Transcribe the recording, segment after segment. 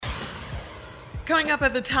Coming up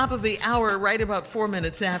at the top of the hour, right about 4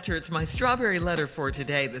 minutes after, it's my strawberry letter for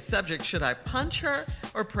today. The subject, should I punch her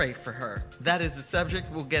or pray for her? That is the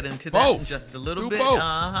subject. We'll get into that in just a little bit. Both.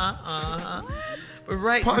 But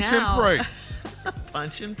right punch now... Punch and pray.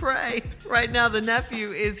 Punch and pray. Right now, the nephew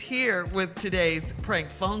is here with today's prank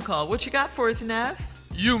phone call. What you got for us, Nev?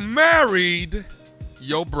 You married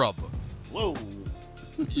your brother. Whoa.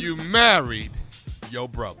 You married your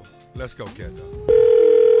brother. Let's go, Kendo.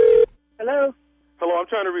 Hello, Hello, I'm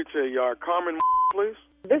trying to reach Carmen, please.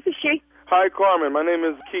 this is she. Hi, Carmen. My name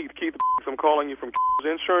is Keith. I'm calling you from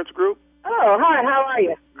Insurance Group. Oh, hi, how are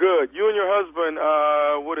you? Good. You and your husband,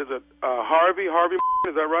 Harvey,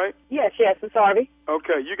 is that right? Yes, I'm sorry.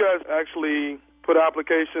 Okay, you guys actually put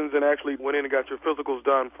applications and actually went in and got your physicals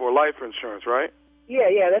done for life insurance, right?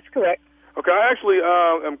 Yeah, that's correct. Okay, I actually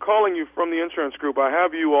am calling you from the insurance group. I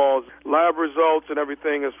have you all's lab results and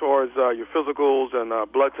everything as far as your physicals and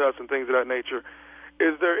blood tests and things of that nature.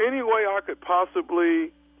 Is there any way I could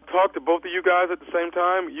possibly talk to both of you guys at the same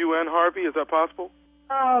time, you and Harvey? Is that possible?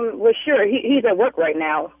 Well, sure. He's at work right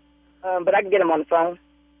now, but I can get him on the phone.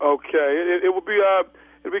 Okay, it would be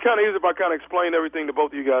it'd be kind of easy if I kind of explain everything to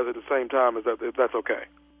both of you guys at the same time. If that's okay?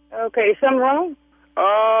 Okay, something wrong?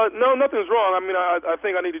 No, nothing's wrong. I mean, I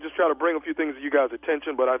think I need to just try to bring a few things to you guys'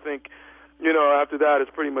 attention, but I think, after that, it's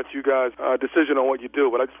pretty much you guys' decision on what you do.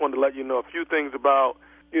 But I just wanted to let you know a few things about,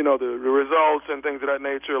 the results and things of that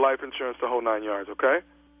nature, life insurance, the whole 9 yards, okay?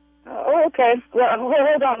 Okay. Well,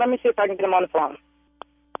 hold on. Let me see if I can get him on the phone.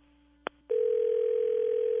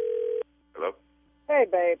 Hello? Hey,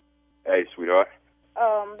 babe. Hey, sweetheart.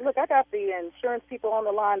 Look, I got the insurance people on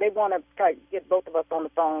the line. They want to try to get both of us on the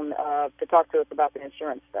phone to talk to us about the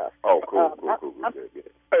insurance stuff. Oh, cool. Good.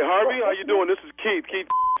 Hey, Harvey, how you doing? This is Keith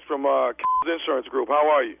from Insurance Group. How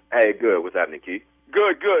are you? Hey, good. What's happening, Keith?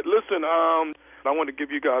 Good. Listen, I wanted to give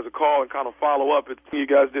you guys a call and kind of follow up. You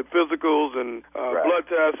guys did physicals and blood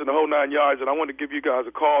tests and the whole 9 yards, and I wanted to give you guys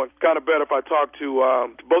a call. It's kind of better if I talk to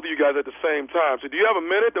both of you guys at the same time. So do you have a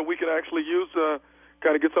minute that we can actually use to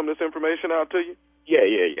kind of get some of this information out to you?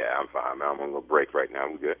 Yeah. I'm fine, man. I'm on a little break right now.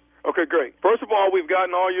 I'm good. Okay, great. First of all, we've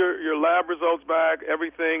gotten all your lab results back,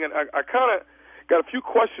 everything, and I kind of got a few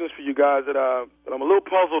questions for you guys that I'm a little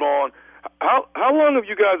puzzled on. How long have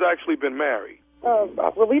you guys actually been married? Well,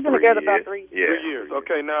 we've been together about 3 years. 3 years.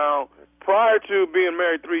 Okay, now, prior to being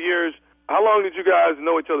married 3 years, how long did you guys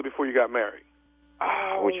know each other before you got married?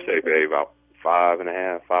 What'd you say, babe? About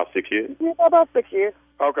 6 years? Yeah, about 6 years.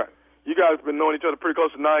 Okay. You guys have been knowing each other pretty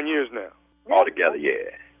close to 9 years now. All together, yeah.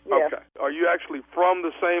 Okay. Are you actually from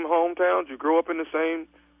the same hometowns? You grew up in the same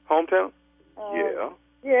hometown?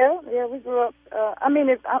 Yeah, we grew up.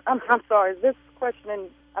 I'm sorry. Is this question?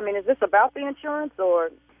 Is this about the insurance or?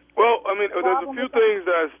 Well, there's a few things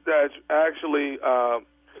that's actually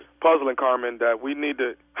puzzling, Carmen, that we need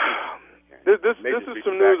to. This is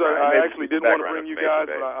some news I actually didn't want to bring you guys,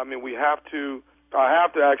 but we have to. I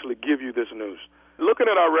have to actually give you this news. Looking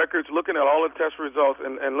at our records, looking at all the test results,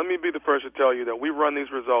 and let me be the first to tell you that we run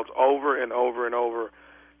these results over and over and over,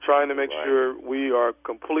 trying to make sure we are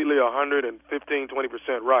completely 115,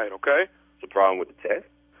 20% right, okay? What's the problem with the test?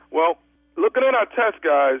 Well, looking at our test,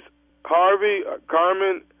 guys, Harvey,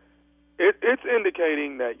 Carmen, it's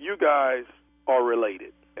indicating that you guys are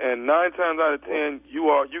related. And 9 times out of 10, you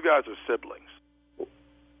guys are siblings.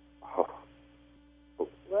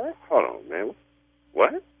 What? Hold on, man.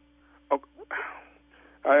 What?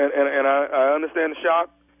 And I understand the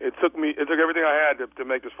shock. It took everything I had to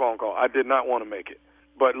make this phone call. I did not want to make it.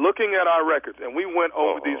 But looking at our records, and we went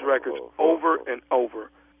over these records over and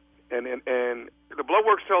over, and the blood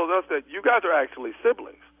work tells us that you guys are actually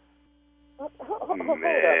siblings.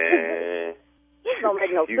 Man. This don't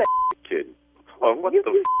make no sense. Kidding. Oh, what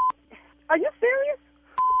the? Are you serious?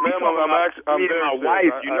 Ma'am, I'm me very and my wife.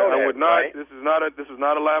 serious. You know I would not. right? This is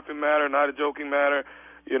not a laughing matter, not a joking matter.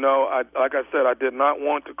 Like I said, I did not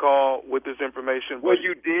want to call with this information. Well,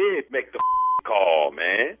 you did make the call,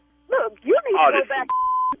 man. Look, you need to go back.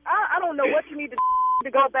 I don't know what you need to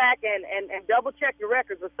go back and double check your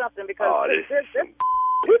records or something because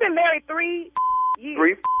we've been married 3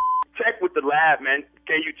 years. Check with the lab, man.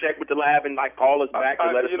 Can you check with the lab and call us back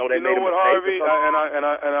and let us know they made a mistake? Harvey,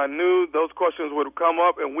 and I knew those questions would come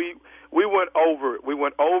up, and we went over it. We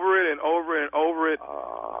went over it and over it.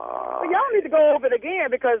 Well, y'all need to go over it again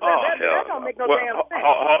because that don't make no damn sense.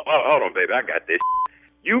 Hold on, baby. I got this.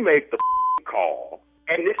 You make the call,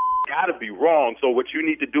 and this got to be wrong. So what you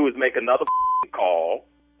need to do is make another call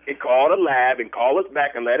and call the lab and call us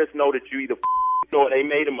back and let us know that you either or they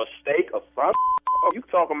made a mistake or something. You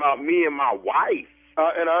talking about me and my wife?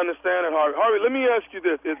 And I understand it, Harvey. Harvey, let me ask you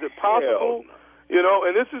this: is it possible? You know,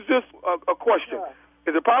 and this is just a question.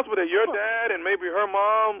 Is it possible that your dad and maybe her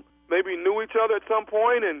mom maybe knew each other at some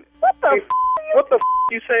point? And what the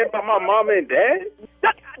you say about my mama and dad?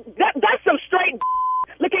 That's some straight.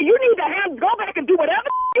 Look, you need to go back and do whatever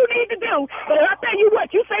you need to do. But I tell you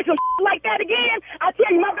what, you say some like that again, I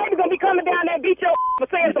tell you, my baby's gonna be coming down there and beat your for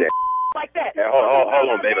saying some like that. Yeah,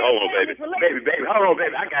 hold on, baby. Baby, hold on,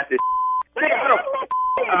 baby. I got this.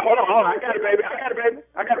 Hold on. I got it, baby.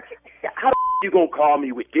 How the you gonna call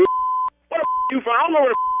me with this? Where the you from? I don't know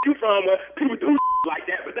where the you from where people do like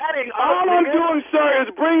that, but that ain't all I'm doing, sir, is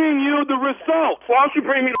bringing you the results. Why don't you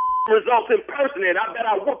bring me the results in person, and I bet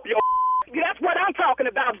I'll whoop your. That's what I'm talking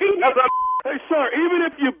about. Hey, sir, even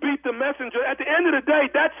if you beat the messenger, at the end of the day,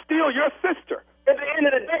 that's still your sister. At the end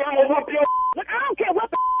of the day, I'm gonna whoop your. Look, I don't care what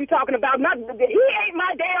the you talking about. He ain't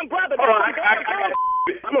my damn brother. Hold on, I got it.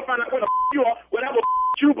 I'm gonna find out where the you are, whatever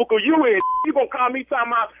cubicle you in. You gonna call me talking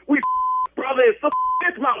about we brother and sister?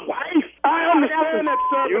 It's my wife. I understand that,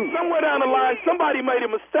 sir, but somewhere down the line, somebody made a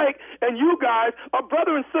mistake, and you guys, a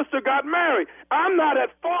brother and sister, got married. I'm not at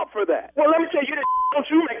fault for that. Well, let me tell you this. Don't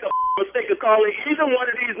you make the mistake of calling either one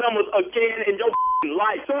of these numbers again in your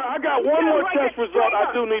life. Sir, I got one more test result I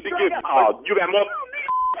do need to give you. Oh, you got more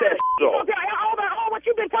test results. Okay, all what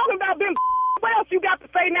you've been talking about been what else you got to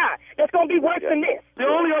say now that's going to be worse than this? The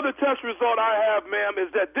only other test result I have, ma'am,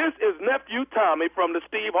 is that this is Nephew Tommy from the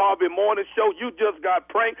Steve Harvey Morning Show. You just got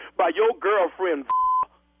pranked by your girlfriend.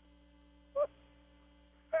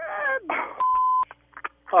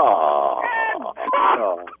 Oh,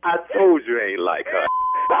 I told you ain't like her.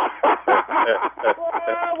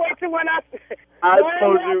 Wait till when I told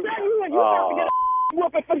you.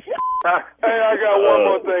 Hey, I got one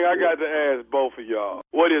more thing I got to ask both of y'all.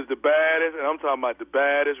 What is the baddest, and I'm talking about the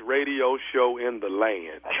baddest radio show in the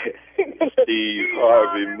land? Steve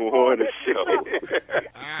Harvey Morning Show.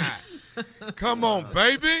 Come on,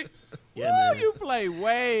 baby. Yeah, you play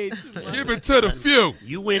way too much. Give it to the few.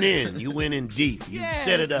 You went in deep. You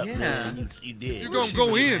set it up, man. You did. You're going to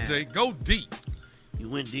go in, Jay. Go deep. You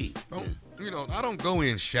went deep. I don't go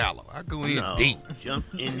in shallow. I go in deep. Jump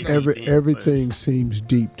in everything seems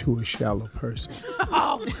deep to a shallow person.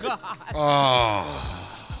 Oh, God. Oh.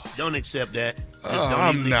 Don't accept that.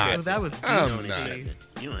 I'm not. Oh, that was I'm not.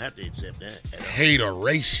 You don't have to accept that.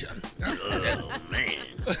 Hateration. Oh, man.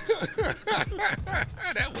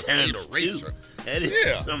 That was hateration. That is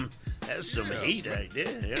that's some heat right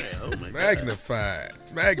there. Yeah. Oh, my Magnified.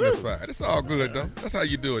 It's all good, though. That's how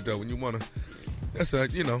you do it, though, when you want to. That's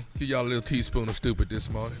give y'all a little teaspoon of stupid this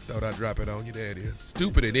morning. Thought I'd drop it on you. There it is.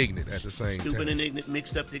 Stupid and ignorant at the same time. Stupid and ignorant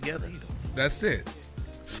mixed up together. That's it.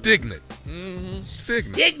 Stignant.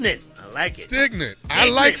 Stignant. Stignant. I like it. Stignant. I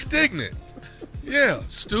like stignant. Yeah.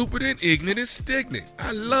 Stupid and ignorant is stignant.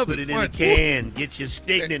 I love it. Put it in the can. Get your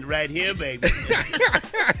stignant right here, baby.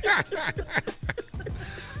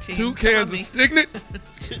 2 cans of stignant.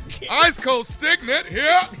 Ice cold stignant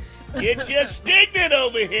here. Get your stignant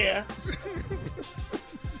over here.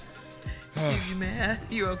 You mad?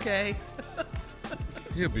 You okay?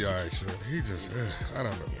 He'll be all right, sir. He just, I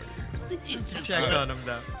don't know what it is. Check on him,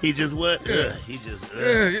 though. He just what? Yeah. He just,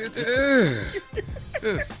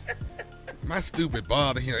 my stupid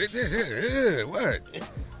bother him. What?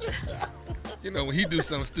 When he do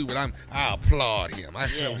something stupid, I applaud him. I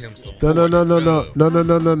show him support. No.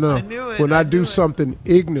 When I do something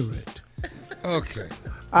ignorant. Okay.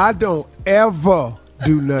 I don't ever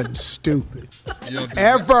do nothing stupid.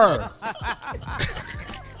 Ever.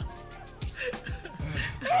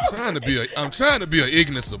 I'm trying to be an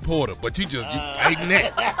ignorant supporter, but you fighting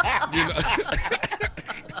that. You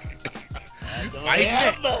fighting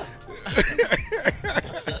that.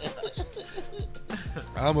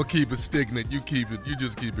 I'm gonna keep it stignant. You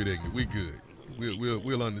just keep it ignorant. We good.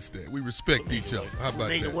 We'll understand. We respect each other. How about that?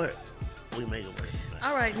 We make it work.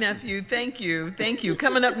 All right, nephew. Thank you.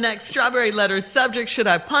 Coming up next, Strawberry Letter subject: should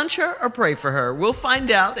I punch her or pray for her? We'll find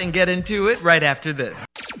out and get into it right after this.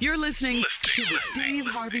 You're listening to the Steve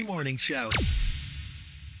Harvey Morning Show.